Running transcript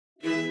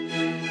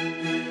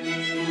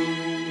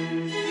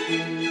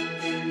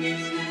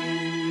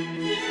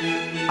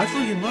I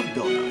freaking love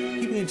Bill Nye.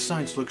 He made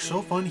science look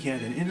so fun, he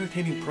had an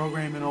entertaining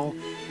program and all,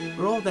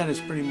 but all that is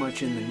pretty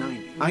much in the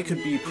 90s. I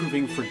could be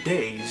proving for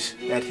days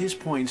that his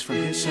points from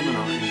his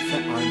seminar are in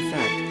fact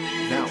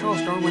valid. Charles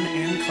Darwin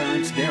and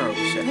Clarence Darrow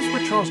said. That's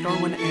what Charles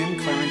Darwin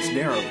and Clarence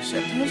Darrow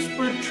said. That's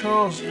what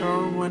Charles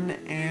Darwin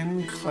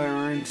and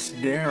Clarence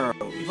Darrow.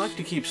 You'd like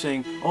to keep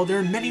saying, oh, there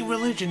are many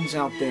religions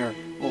out there.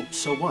 Well,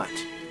 so what?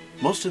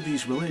 Most of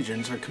these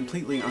religions are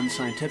completely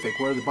unscientific,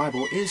 where the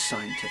Bible is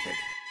scientific.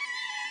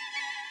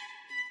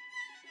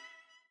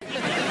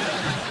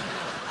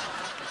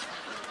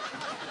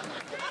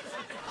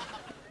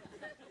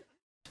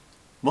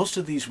 Most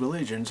of these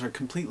religions are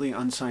completely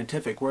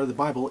unscientific, where the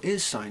Bible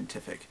is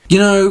scientific. You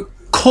know,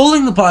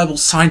 calling the Bible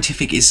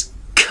scientific is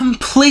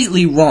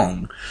completely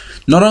wrong.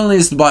 Not only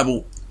is the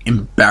Bible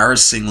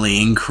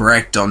embarrassingly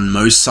incorrect on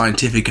most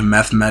scientific and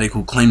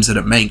mathematical claims that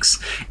it makes,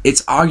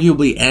 it's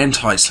arguably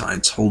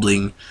anti-science,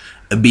 holding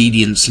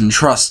obedience and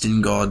trust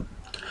in God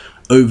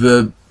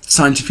over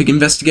scientific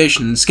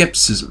investigation and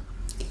skepticism.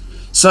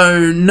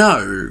 So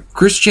no,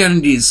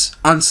 Christianity is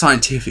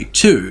unscientific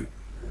too.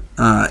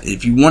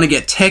 If you want to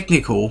get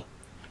technical,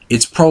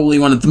 it's probably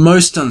one of the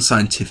most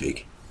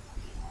unscientific.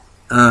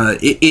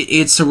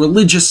 It's a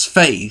religious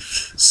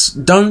faith.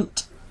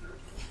 Don't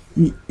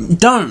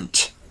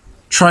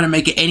try to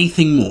make it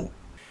anything more.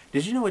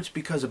 Did you know it's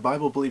because of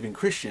Bible-believing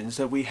Christians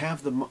that we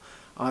have the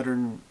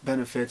modern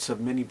benefits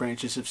of many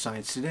branches of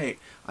science today?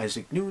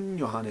 Isaac Newton,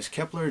 Johannes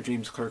Kepler,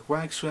 James Clerk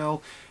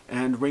Maxwell,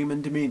 and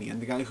Raymond Dominion,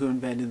 the guy who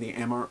invented the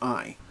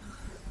MRI.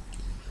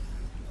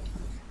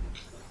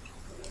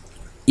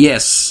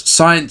 Yes,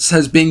 science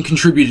has been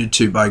contributed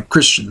to by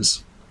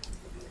Christians,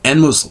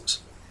 and Muslims,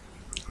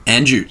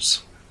 and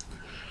Jews,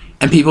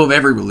 and people of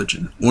every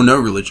religion, or no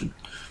religion.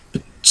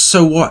 But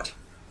so what?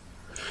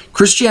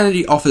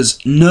 Christianity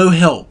offers no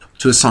help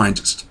to a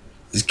scientist.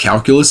 Is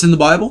calculus in the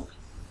Bible?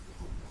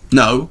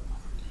 No.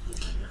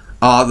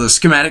 Are the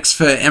schematics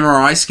for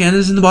MRI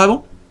scanners in the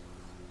Bible?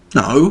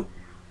 No.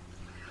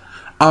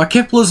 Are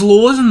Kepler's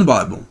laws in the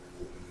Bible?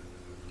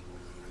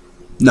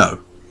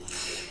 No.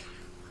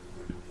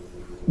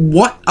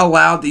 What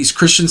allowed these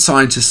Christian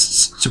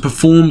scientists to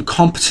perform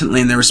competently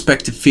in their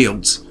respective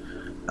fields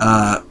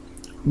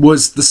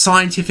was the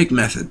scientific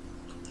method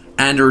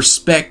and a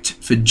respect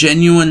for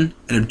genuine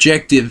and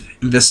objective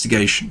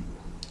investigation.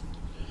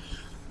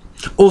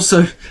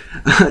 Also,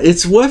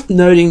 it's worth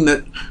noting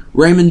that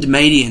Raymond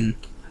Dominion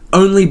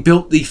only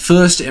built the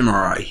first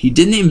MRI. He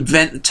didn't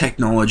invent the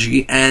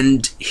technology,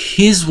 and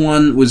his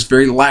one was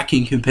very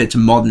lacking compared to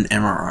modern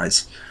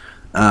MRIs.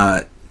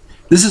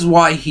 This is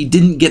why he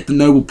didn't get the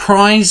Nobel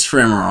Prize for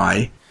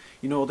MRI.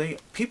 You know,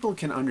 people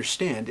can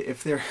understand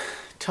if they're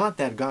taught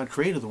that God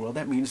created the world,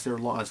 that means there are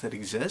laws that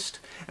exist,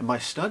 and by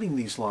studying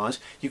these laws,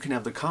 you can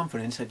have the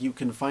confidence that you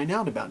can find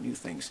out about new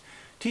things.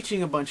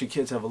 Teaching a bunch of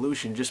kids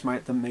evolution just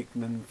might make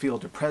them feel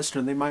depressed,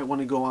 or they might want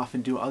to go off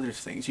and do other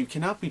things. You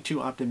cannot be too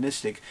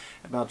optimistic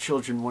about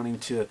children wanting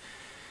to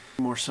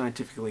more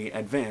scientifically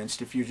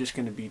advanced if you're just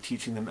going to be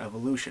teaching them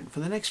evolution.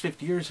 For the next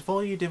 50 years, if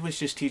all you did was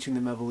just teaching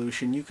them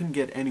evolution, you can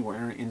get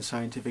anywhere in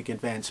scientific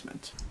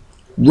advancement.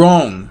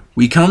 Wrong.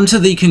 We come to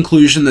the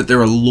conclusion that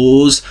there are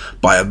laws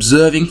by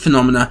observing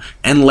phenomena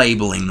and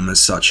labeling them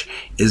as such.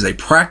 It is a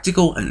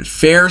practical and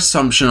fair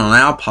assumption on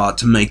our part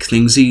to make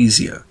things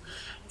easier.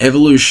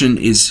 Evolution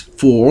is,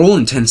 for all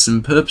intents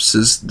and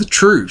purposes, the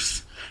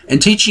truth.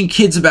 And teaching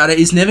kids about it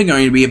is never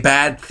going to be a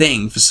bad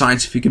thing for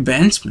scientific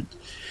advancement.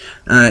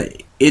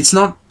 It's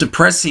not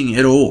depressing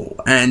at all,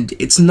 and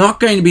it's not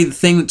going to be the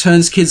thing that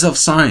turns kids off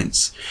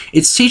science.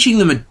 It's teaching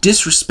them a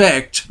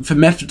disrespect for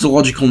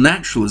methodological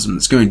naturalism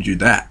that's going to do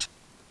that.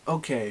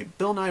 Okay,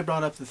 Bill Nye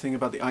brought up the thing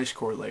about the ice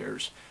core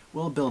layers.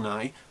 Well, Bill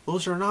Nye,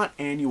 those are not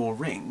annual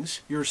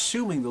rings. You're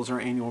assuming those are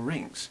annual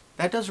rings.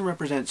 That doesn't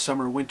represent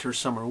summer, winter,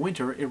 summer,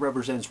 winter. It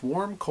represents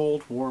warm,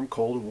 cold, warm,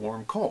 cold,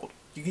 warm, cold.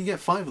 You can get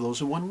 5 of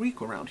those in 1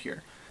 week around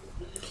here.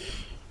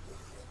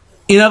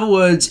 In other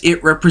words,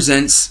 it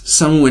represents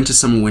summer, winter,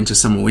 summer, winter,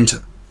 summer,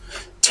 winter.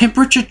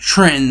 Temperature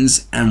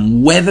trends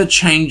and weather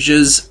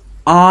changes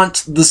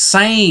aren't the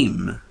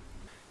same.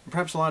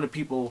 Perhaps a lot of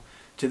people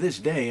to this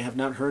day have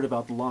not heard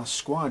about the Lost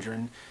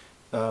Squadron,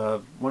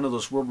 one of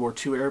those World War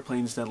II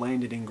airplanes that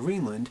landed in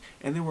Greenland,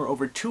 and there were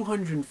over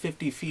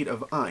 250 feet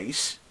of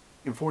ice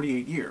in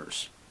 48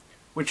 years,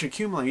 which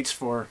accumulates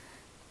for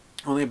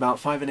only about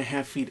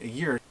 5.5 feet a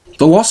year.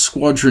 The Lost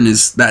Squadron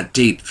is that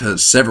deep for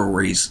several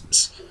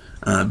reasons.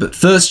 But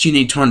first you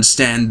need to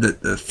understand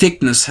that the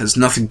thickness has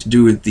nothing to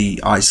do with the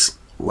ice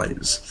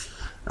layers.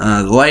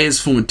 The layers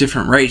form at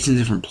different rates in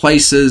different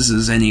places,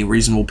 as any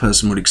reasonable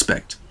person would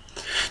expect.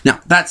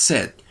 Now, that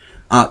said,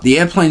 the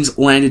airplanes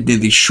landed near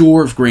the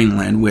shore of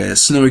Greenland, where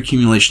snow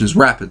accumulation is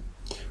rapid,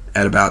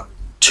 at about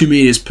 2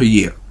 meters per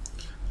year,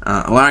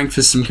 allowing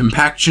for some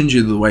compaction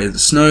due to the weight of the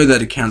snow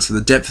that accounts for the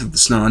depth of the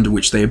snow under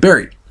which they are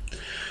buried.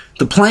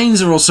 The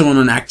planes are also on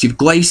an active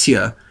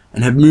glacier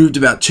and have moved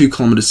about 2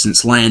 kilometers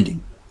since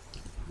landing.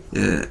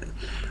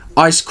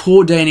 Ice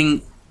core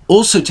dating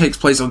also takes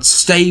place on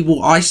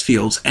stable ice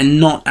fields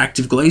and not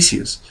active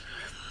glaciers.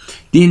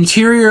 The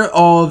interior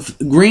of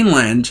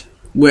Greenland,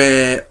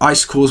 where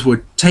ice cores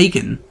were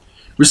taken,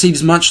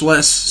 receives much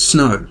less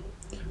snow.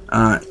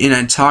 In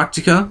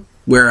Antarctica,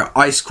 where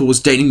ice cores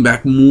dating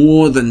back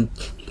more than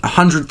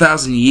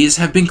 100,000 years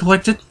have been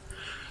collected,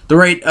 the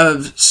rate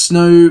of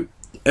snow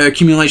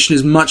accumulation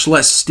is much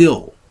less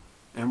still.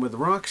 And with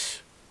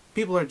rocks,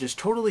 people are just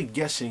totally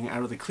guessing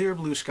out of the clear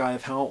blue sky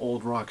of how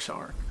old rocks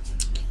are.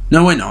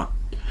 No, we're not.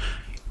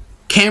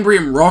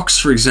 Cambrian rocks,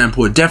 for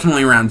example, are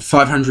definitely around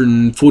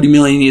 540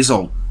 million years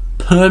old.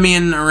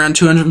 Permian around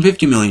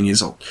 250 million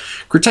years old.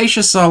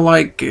 Cretaceous are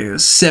like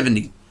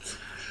 70.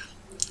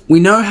 We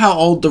know how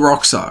old the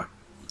rocks are.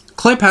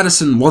 Clare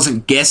Patterson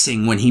wasn't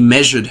guessing when he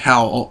measured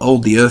how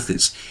old the Earth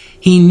is.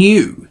 He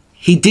knew.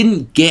 He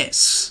didn't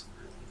guess.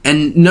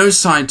 And no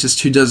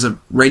scientist who does a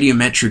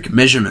radiometric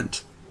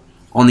measurement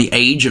on the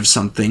age of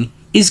something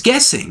is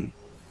guessing.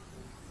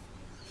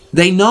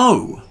 They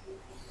know.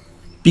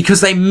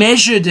 Because they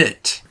measured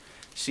it.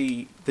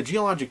 See, the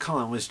geologic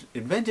column was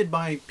invented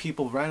by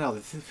people right out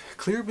of the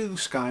clear blue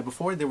sky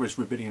before there was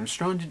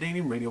rubidium-strontium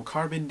dating,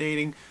 radiocarbon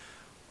dating.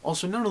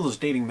 Also, none of those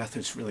dating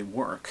methods really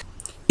work.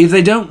 If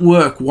they don't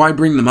work, why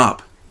bring them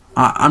up?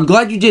 I'm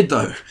glad you did,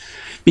 though,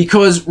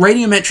 because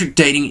radiometric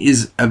dating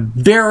is a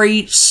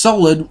very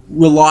solid,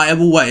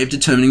 reliable way of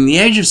determining the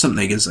age of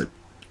something, as I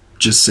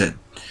just said.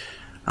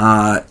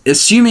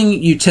 Assuming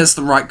you test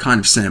the right kind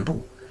of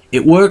sample.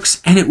 It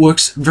works, and it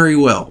works very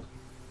well.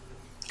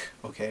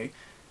 Okay,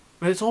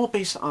 but it's all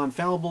based on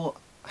fallible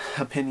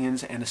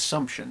opinions and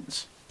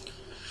assumptions.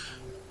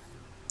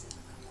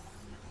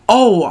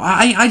 Oh,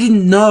 I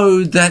didn't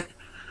know that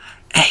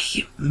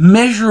a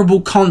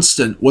measurable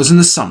constant was an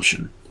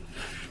assumption.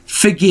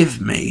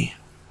 Forgive me.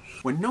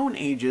 When known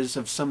ages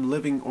of some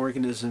living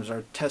organisms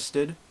are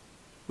tested,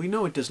 we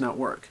know it does not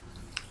work.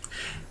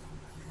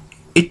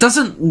 It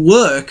doesn't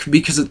work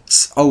because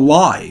it's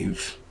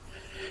alive.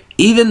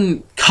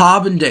 Even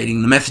carbon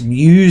dating, the method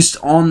used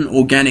on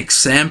organic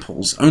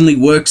samples, only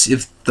works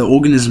if the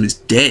organism is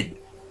dead.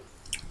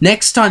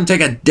 Next time,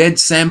 take a dead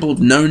sample of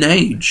known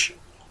age.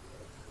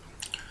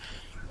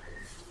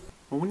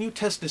 But when you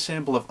test a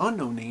sample of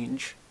unknown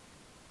age,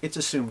 it's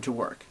assumed to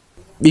work.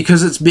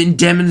 Because it's been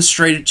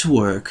demonstrated to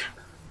work.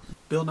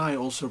 Bill Nye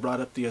also brought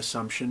up the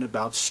assumption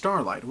about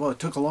starlight. Well, it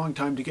took a long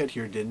time to get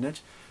here, didn't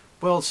it?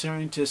 Well,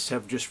 scientists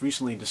have just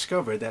recently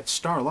discovered that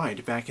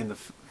starlight back in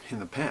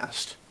the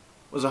past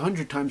was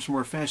 100 times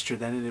more faster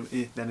than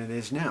it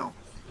is now.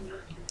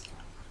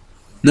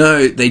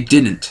 No, they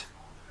didn't.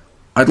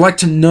 I'd like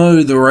to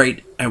know the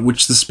rate at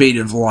which the speed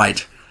of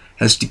light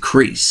has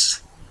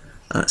decreased.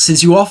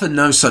 Since you often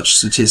know such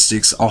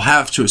statistics, I'll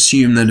have to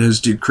assume that it has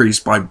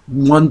decreased by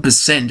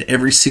 1%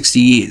 every 60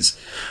 years.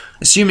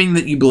 Assuming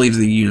that you believe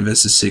the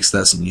universe is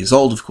 6,000 years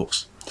old, of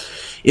course.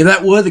 If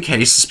that were the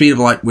case, the speed of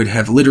light would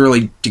have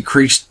literally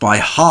decreased by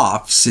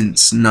half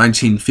since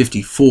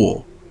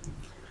 1954.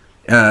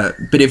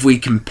 But if we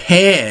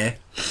compare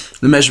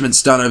the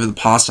measurements done over the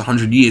past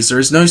 100 years, there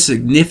is no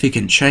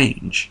significant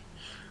change.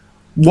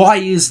 Why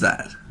is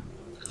that?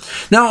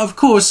 Now, of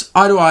course,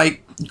 Eye2Eye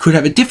could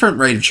have a different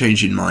rate of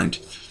change in mind.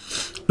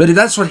 But if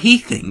that's what he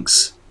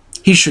thinks,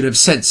 he should have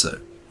said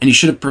so. And he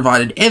should have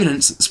provided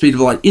evidence that the speed of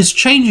light is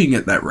changing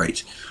at that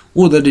rate,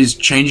 or that it is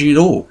changing at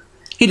all.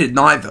 He did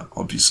neither,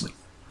 obviously.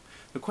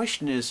 The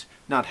question is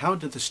not how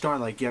did the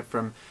starlight get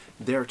from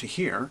there to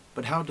here,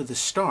 but how did the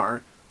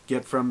star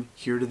get from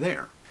here to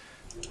there?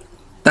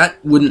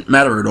 That wouldn't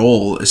matter at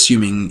all,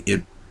 assuming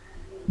it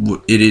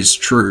is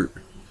true.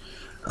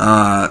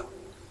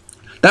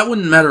 That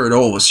wouldn't matter at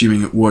all,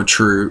 assuming it were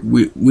true.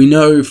 We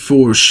know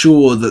for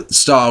sure that the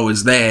star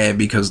was there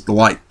because the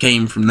light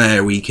came from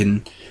there. We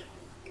can,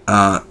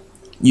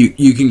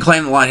 you can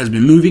claim the light has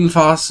been moving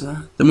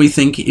faster than we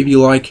think, if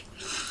you like,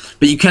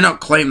 but you cannot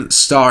claim that the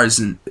star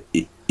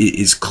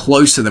is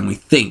closer than we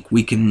think.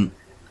 We can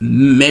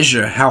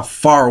measure how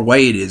far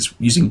away it is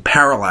using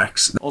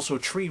parallax. Also,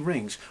 tree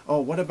rings.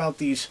 Oh, what about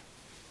these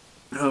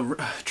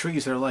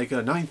trees that are like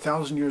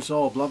 9,000 years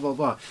old, blah, blah,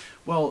 blah.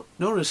 Well,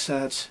 notice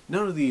that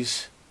none of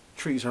these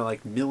trees are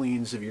like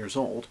millions of years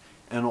old,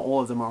 and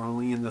all of them are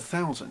only in the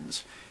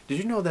thousands. Did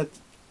you know that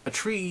a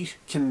tree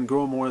can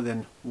grow more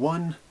than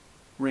one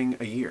ring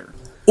a year?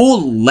 Or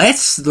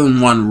less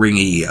than one ring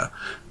a year.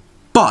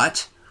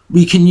 But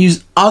we can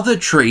use other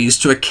trees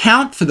to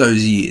account for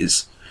those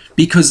years,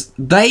 because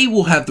they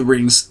will have the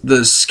rings that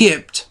are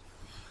skipped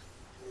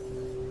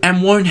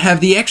and won't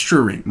have the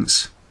extra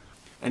rings.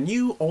 And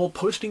you all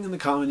posting in the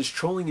comments,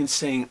 trolling and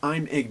saying,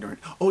 I'm ignorant.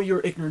 Oh,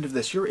 you're ignorant of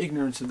this. You're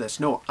ignorant of this.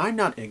 No, I'm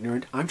not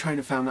ignorant. I'm trying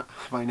to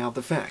find out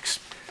the facts.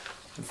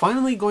 I'm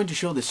finally going to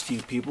show this to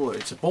you people.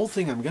 It's a bold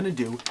thing I'm going to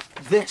do.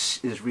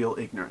 This is real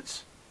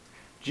ignorance.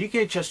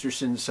 G.K.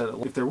 Chesterton said,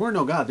 if there were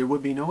no God, there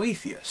would be no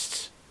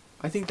atheists.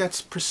 I think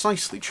that's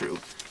precisely true.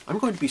 I'm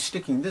going to be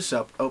sticking this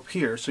up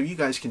here so you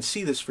guys can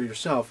see this for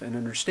yourself and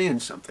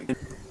understand something.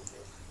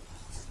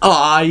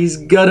 Ah, he's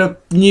got a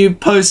new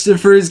poster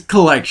for his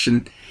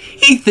collection.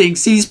 He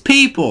thinks he's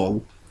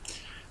people.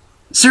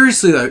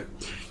 Seriously though,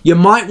 you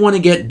might want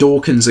to get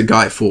Dawkins a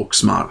Guy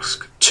Fawkes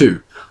mask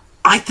too.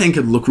 I think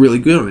it'd look really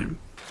good on him.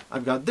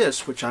 I've got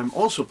this, which I'm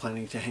also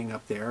planning to hang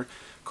up there,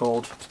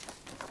 called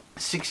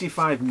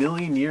 65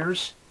 million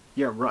years?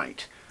 Yeah,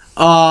 right.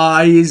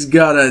 Ah, he's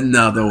got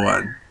another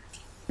one.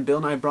 Bill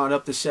and I brought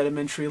up the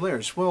sedimentary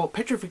layers. Well,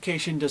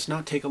 petrification does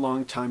not take a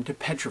long time to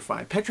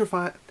petrify.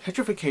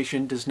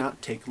 Petrification does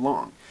not take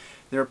long.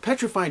 There are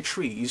petrified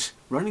trees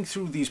running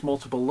through these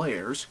multiple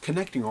layers,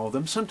 connecting all of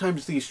them.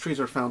 Sometimes these trees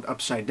are found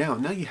upside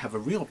down. Now you have a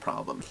real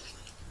problem.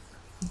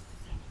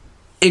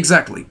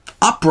 Exactly.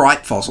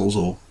 Upright fossils,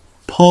 or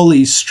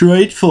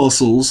polystrate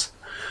fossils,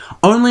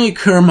 only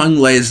occur among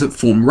layers that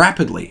form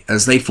rapidly,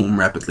 as they form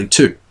rapidly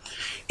too.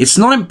 It's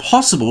not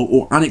impossible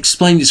or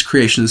unexplained as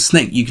creationists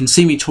think. You can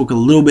see me talk a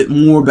little bit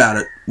more about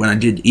it when I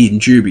did Eden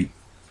Juby.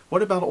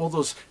 What about all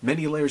those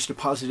many layers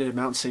deposited at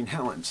Mount St.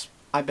 Helens?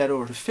 I bet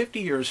over 50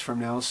 years from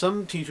now,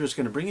 some teacher is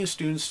going to bring his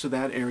students to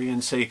that area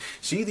and say,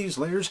 see these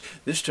layers?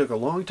 This took a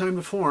long time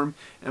to form.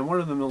 And one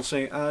of them will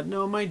say,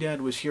 no, my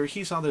dad was here.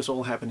 He saw this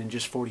all happen in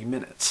just 40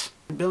 minutes.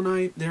 Bill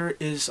Nye, there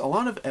is a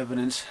lot of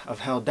evidence of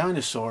how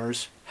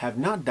dinosaurs have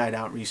not died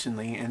out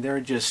recently, and they're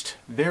just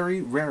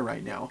very rare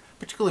right now.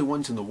 Particularly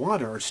ones in the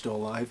water are still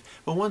alive,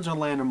 but ones on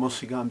land are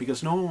mostly gone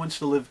because no one wants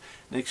to live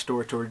next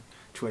door to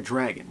a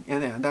dragon.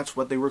 And that's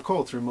what they were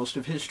called through most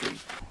of history.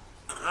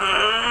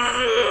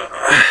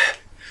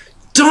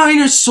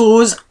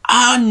 Dinosaurs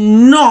are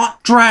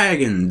not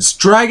dragons.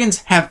 Dragons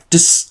have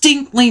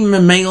distinctly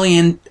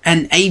mammalian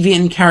and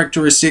avian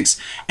characteristics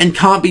and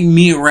can't be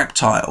mere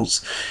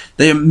reptiles.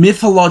 They are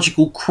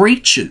mythological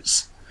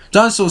creatures.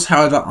 Dinosaurs,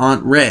 however,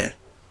 aren't rare.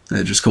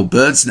 They're just called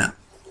birds now.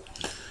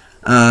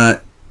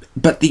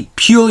 But the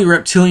purely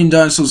reptilian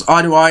dinosaurs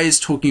Eye2Eye is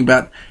talking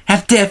about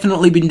have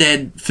definitely been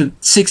dead for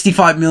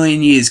 65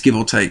 million years, give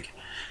or take.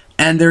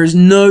 And there is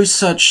no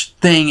such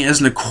thing as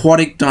an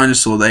aquatic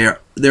dinosaur.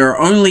 There are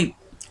only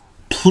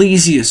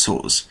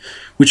plesiosaurs,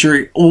 which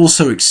are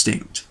also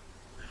extinct.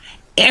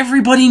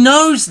 Everybody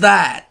knows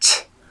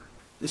that!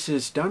 This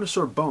is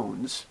dinosaur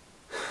bones,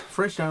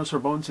 fresh dinosaur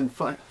bones and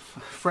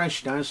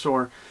fresh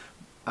dinosaur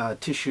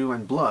tissue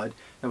and blood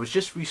that was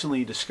just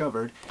recently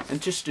discovered, and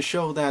just to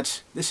show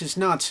that this is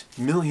not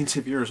millions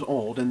of years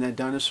old and that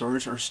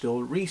dinosaurs are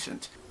still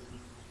recent.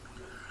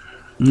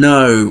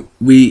 No,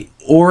 we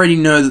already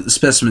know that the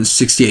specimen is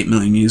 68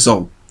 million years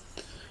old.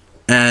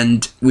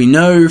 And we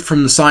know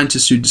from the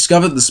scientists who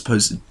discovered the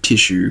supposed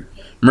tissue,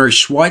 Mary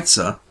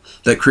Schweitzer,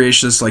 that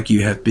creationists like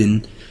you have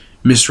been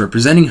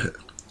misrepresenting her.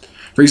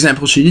 For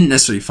example, she didn't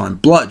necessarily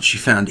find blood, she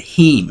found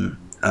heme,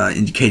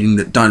 indicating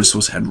that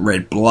dinosaurs had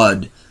red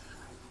blood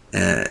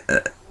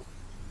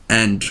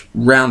and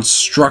round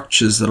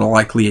structures that are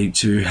likely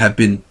to have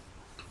been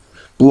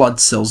blood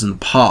cells in the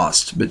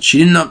past, but she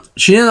did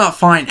not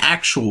find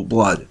actual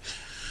blood.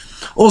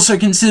 Also,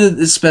 consider that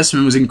this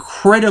specimen was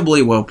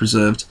incredibly well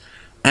preserved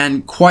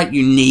and quite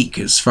unique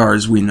as far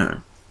as we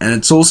know. And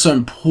it's also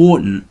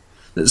important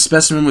that the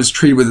specimen was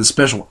treated with a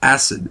special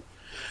acid.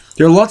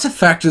 There are lots of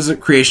factors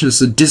that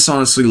creationists are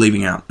dishonestly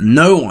leaving out.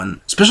 No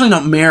one, especially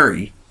not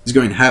Mary, is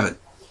going to have it.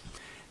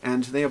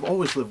 And they have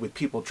always lived with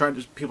people.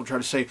 People try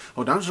to say,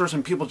 oh, dinosaurs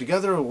and people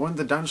together, or when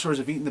the dinosaurs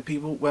have eaten the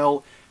people.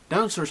 Well,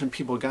 dinosaurs and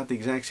people got the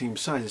exact same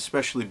size,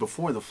 especially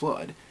before the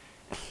flood.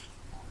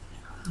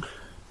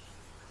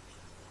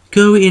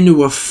 Go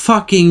into a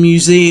fucking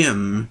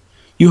museum.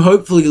 You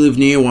hopefully live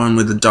near one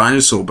with a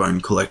dinosaur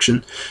bone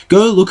collection.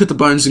 Go look at the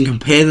bones and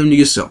compare them to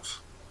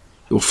yourself.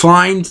 You'll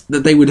find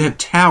that they would have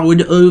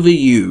towered over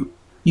you.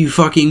 You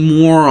fucking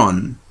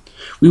moron.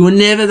 We were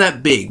never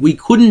that big. We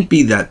couldn't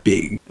be that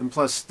big. And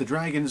plus, the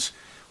dragons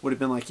would have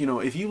been like, you know,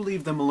 if you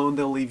leave them alone,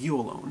 they'll leave you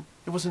alone.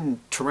 It wasn't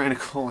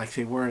tyrannical like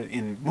they were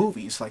in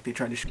movies, like they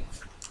tried to show.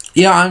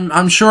 Yeah,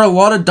 I'm sure a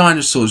lot of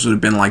dinosaurs would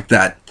have been like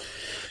that.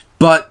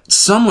 But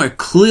some were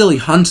clearly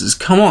hunters.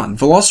 Come on,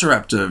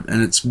 Velociraptor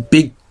and its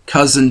big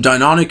cousin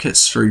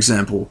Deinonychus, for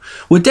example,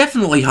 were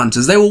definitely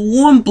hunters. They were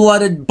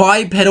warm-blooded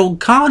bipedal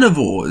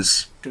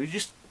carnivores. So you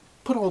just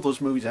put all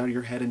those movies out of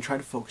your head and try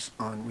to focus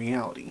on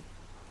reality.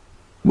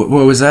 What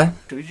was that?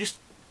 So you just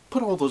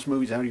put all those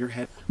movies out of your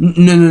head.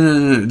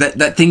 No.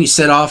 That thing you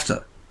said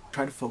after.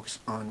 Try to focus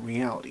on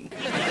reality.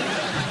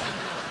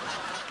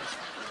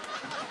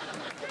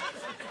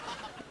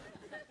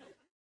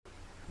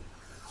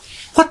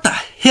 What the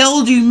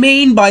hell do you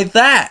mean by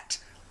that?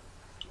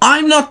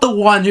 I'm not the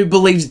one who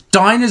believes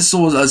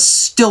dinosaurs are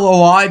still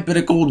alive but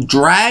are called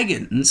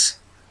dragons.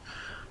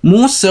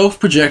 More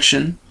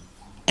self-projection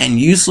and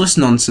useless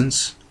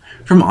nonsense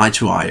from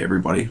Eye2Eye,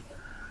 everybody.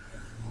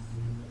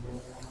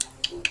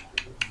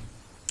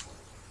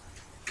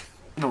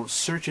 No,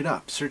 search it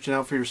up. Search it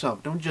out for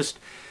yourself. Don't just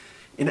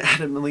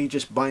inadvertently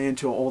just buy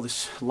into all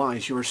this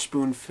lies you are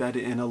spoon-fed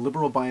in a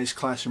liberal biased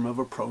classroom of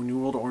a pro-New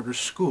World Order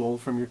school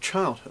from your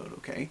childhood,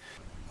 okay?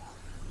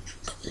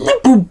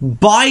 Liberal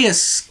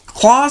bias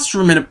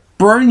classroom in a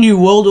pro-New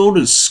World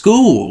Order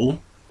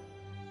school?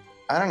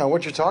 I don't know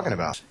what you're talking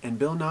about. And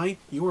Bill Nye,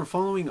 you are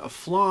following a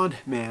flawed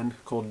man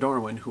called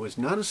Darwin who is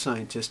not a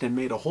scientist and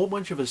made a whole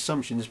bunch of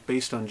assumptions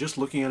based on just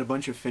looking at a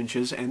bunch of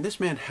finches, and this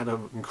man had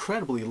an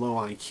incredibly low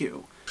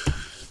IQ.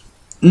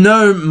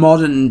 No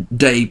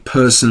modern-day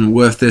person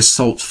worth their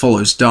salt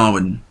follows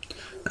Darwin.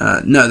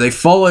 No, they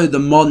follow the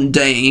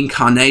modern-day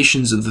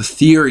incarnations of the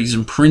theories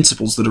and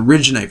principles that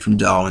originate from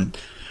Darwin.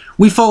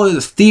 We follow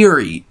the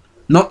theory,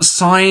 not the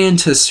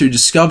scientists who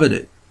discovered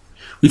it.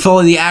 We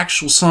follow the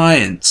actual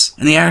science,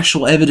 and the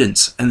actual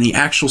evidence, and the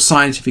actual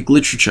scientific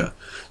literature.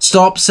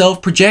 Stop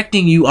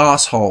self-projecting, you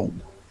asshole.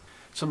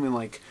 Something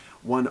like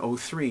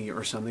 103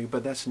 or something,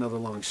 but that's another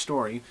long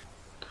story.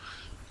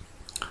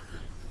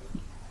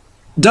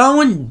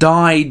 Darwin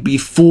died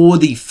before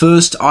the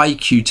first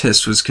IQ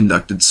test was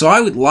conducted, so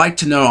I would like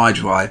to know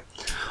Eye2Eye.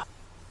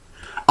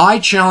 I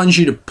challenge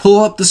you to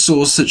pull up the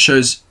source that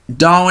shows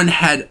Darwin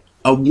had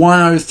a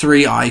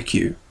 103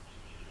 IQ.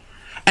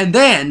 And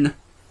then,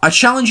 I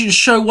challenge you to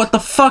show what the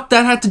fuck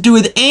that had to do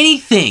with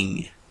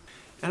anything!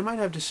 And I might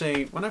have to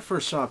say, when I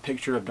first saw a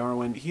picture of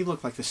Darwin, he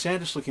looked like the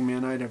saddest looking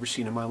man I'd ever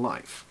seen in my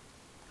life.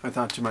 I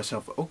thought to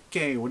myself,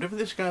 okay, whatever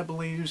this guy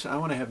believes, I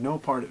want to have no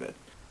part of it.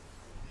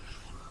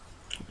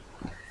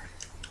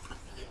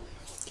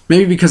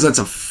 Maybe because that's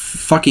a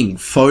fucking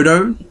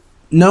photo?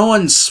 No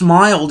one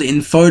smiled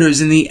in photos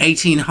in the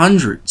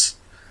 1800s.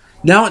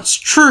 Now it's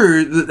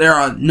true that there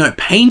are no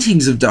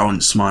paintings of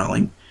Darwin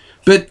smiling,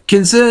 but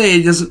consider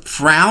he doesn't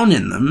frown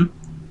in them.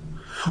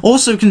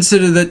 Also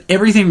consider that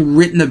everything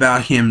written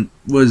about him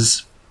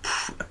was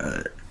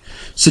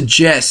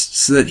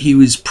suggests that he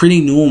was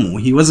pretty normal.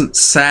 He wasn't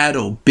sad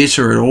or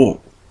bitter at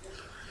all.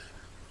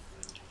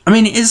 I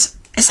mean, is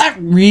that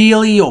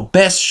really your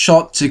best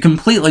shot to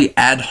completely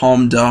ad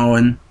hom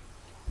Darwin?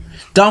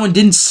 Darwin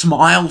didn't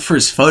smile for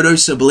his photo,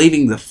 so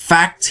believing the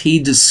facts he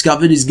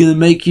discovered is gonna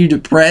make you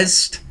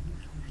depressed?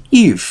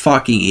 You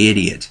fucking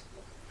idiot.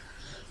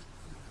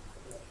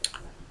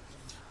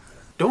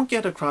 Don't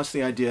get across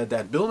the idea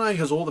that Bill Nye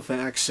has all the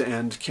facts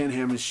and Ken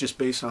Ham is just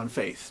based on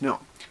faith. No,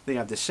 they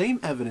have the same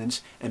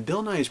evidence, and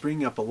Bill Nye is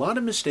bringing up a lot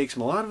of mistakes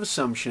and a lot of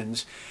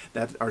assumptions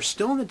that are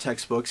still in the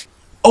textbooks.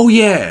 Oh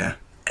yeah,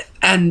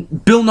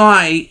 and Bill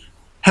Nye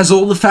has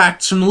all the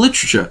facts from the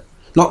literature,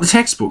 not the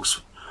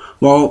textbooks.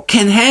 While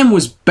Ken Ham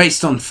was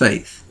based on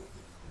faith.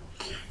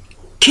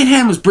 Ken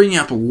Ham was bringing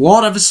up a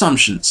lot of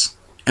assumptions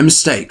and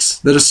mistakes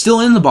that are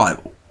still in the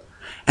Bible.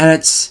 And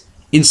it's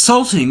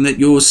insulting that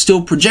you're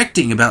still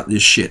projecting about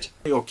this shit.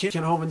 Oh,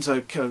 Ken Hovind's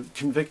a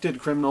convicted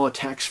criminal, a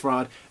tax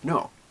fraud.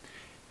 No.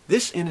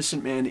 This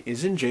innocent man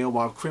is in jail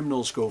while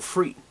criminals go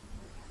free.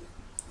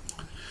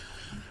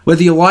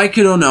 Whether you like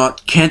it or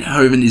not, Kent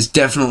Hovind is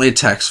definitely a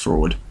tax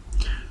fraud.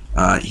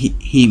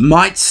 He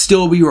might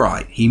still be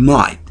right. He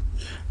might.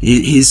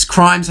 His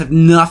crimes have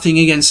nothing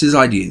against his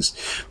ideas.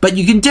 But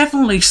you can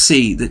definitely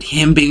see that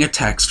him being a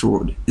tax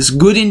fraud is a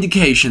good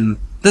indication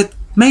that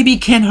maybe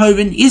Ken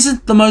Hovind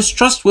isn't the most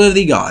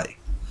trustworthy guy.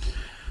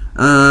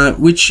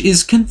 Which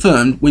is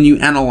confirmed when you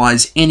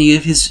analyze any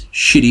of his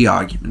shitty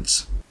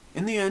arguments.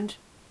 In the end,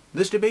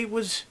 this debate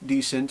was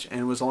decent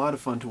and was a lot of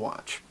fun to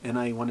watch. And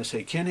I want to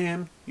say, Ken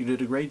Ham, you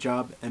did a great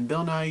job. And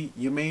Bill Nye,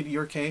 you made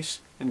your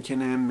case, and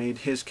Ken Ham made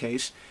his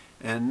case.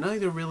 And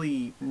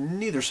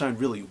neither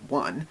side really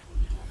won.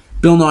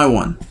 Bill Nye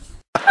won.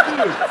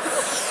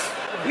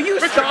 Will you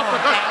stop?